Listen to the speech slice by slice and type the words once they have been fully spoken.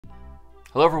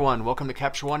Hello everyone, welcome to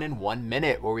Capture One in 1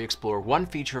 minute, where we explore one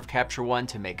feature of Capture One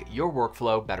to make your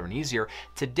workflow better and easier.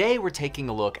 Today we're taking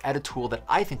a look at a tool that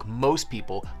I think most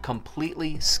people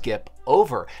completely skip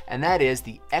over, and that is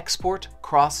the Export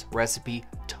Cross Recipe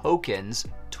Tokens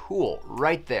tool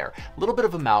right there. A little bit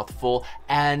of a mouthful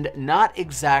and not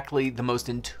exactly the most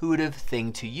intuitive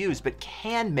thing to use, but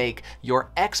can make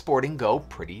your exporting go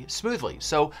pretty smoothly.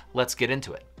 So let's get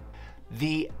into it.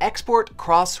 The Export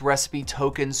Cross Recipe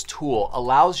Tokens tool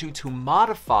allows you to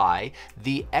modify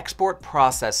the export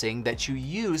processing that you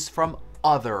use from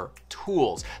other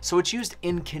tools. So it's used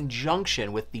in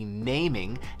conjunction with the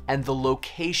naming and the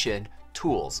location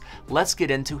tools. Let's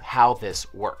get into how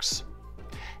this works.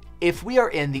 If we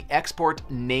are in the export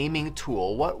naming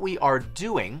tool, what we are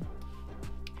doing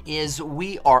is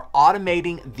we are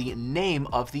automating the name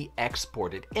of the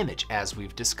exported image, as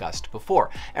we've discussed before.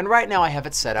 And right now I have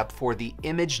it set up for the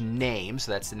image name,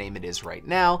 so that's the name it is right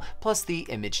now, plus the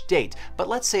image date. But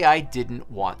let's say I didn't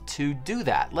want to do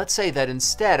that. Let's say that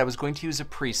instead I was going to use a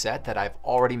preset that I've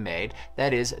already made,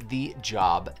 that is the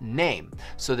job name.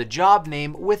 So the job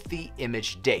name with the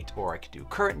image date, or I could do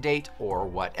current date or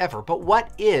whatever. But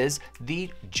what is the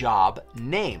job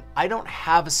name? I don't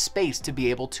have a space to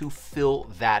be able to fill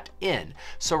that in.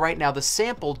 So right now the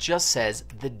sample just says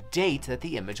the date that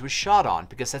the image was shot on,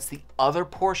 because that's the other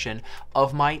portion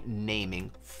of my naming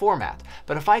format.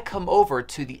 But if I come over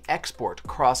to the Export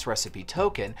Cross Recipe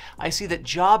Token, I see that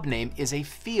job name is a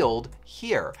field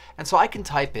here. And so I can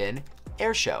type in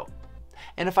Airshow.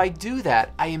 And if I do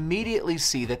that, I immediately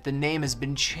see that the name has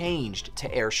been changed to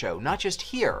Airshow, not just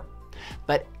here,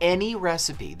 but any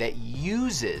recipe that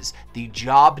uses the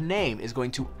job name is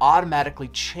going to automatically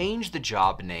change the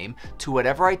job name to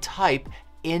whatever I type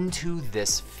into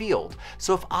this field.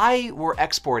 So if I were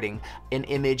exporting an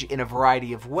image in a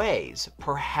variety of ways,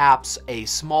 perhaps a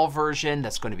small version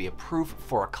that's going to be a proof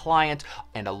for a client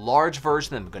and a large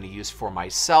version that I'm going to use for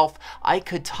myself, I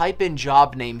could type in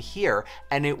job name here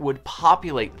and it would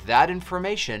populate that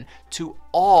information to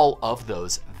all of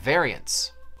those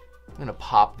variants. I'm going to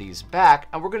pop these back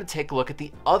and we're going to take a look at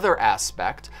the other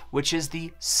aspect, which is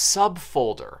the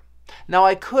subfolder. Now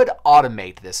I could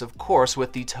automate this, of course,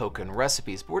 with the token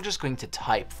recipes, but we're just going to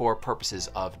type for purposes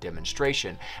of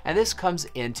demonstration. And this comes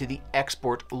into the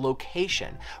export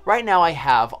location. Right now I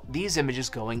have these images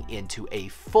going into a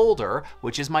folder,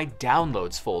 which is my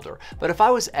downloads folder. But if I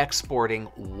was exporting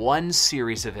one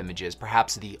series of images,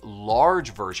 perhaps the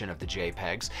large version of the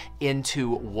JPEGs,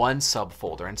 into one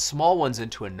subfolder and small ones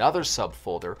into another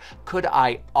subfolder, could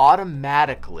I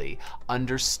automatically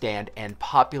understand and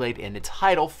populate in a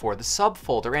title for the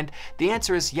subfolder? And the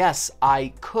answer is yes,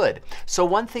 I could. So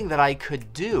one thing that I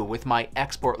could do with my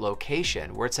export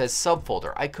location, where it says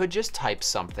subfolder, I could just type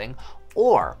something,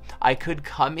 or I could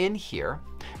come in here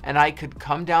and I could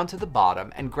come down to the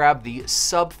bottom and grab the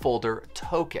subfolder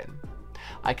token.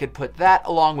 I could put that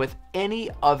along with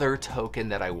any other token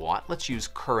that I want. Let's use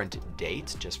current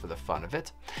date just for the fun of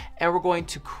it. And we're going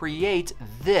to create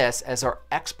this as our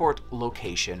export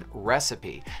location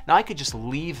recipe. Now I could just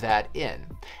leave that in.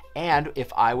 And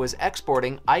if I was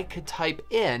exporting, I could type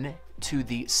in to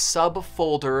the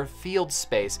subfolder field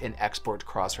space in Export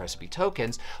Cross Recipe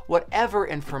Tokens whatever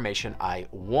information I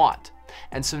want.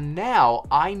 And so now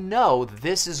I know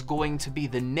this is going to be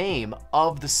the name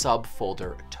of the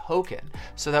subfolder token,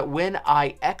 so that when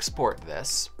I export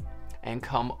this and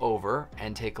come over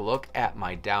and take a look at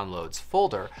my downloads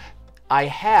folder, I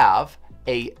have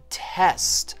a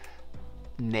test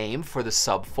name for the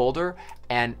subfolder,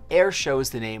 and Airshow is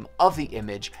the name of the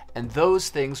image, and those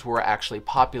things were actually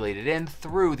populated in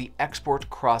through the Export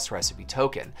Cross Recipe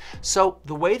Token. So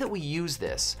the way that we use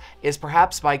this is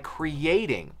perhaps by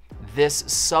creating this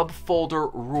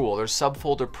subfolder rule or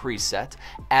subfolder preset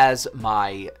as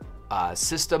my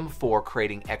system for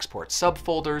creating export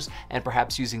subfolders, and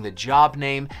perhaps using the job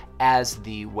name as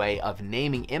the way of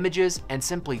naming images, and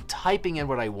simply typing in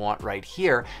what I want right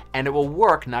here, and it will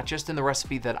work not just in the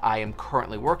recipe that I am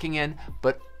currently working in,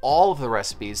 but all of the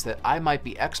recipes that I might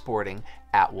be exporting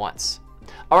at once.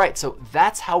 All right, so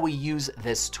that's how we use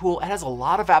this tool. It has a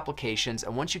lot of applications,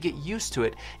 and once you get used to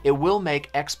it, it will make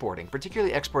exporting,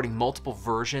 particularly exporting multiple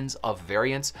versions of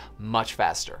variants, much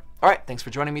faster. All right, thanks for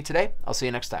joining me today. I'll see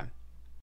you next time.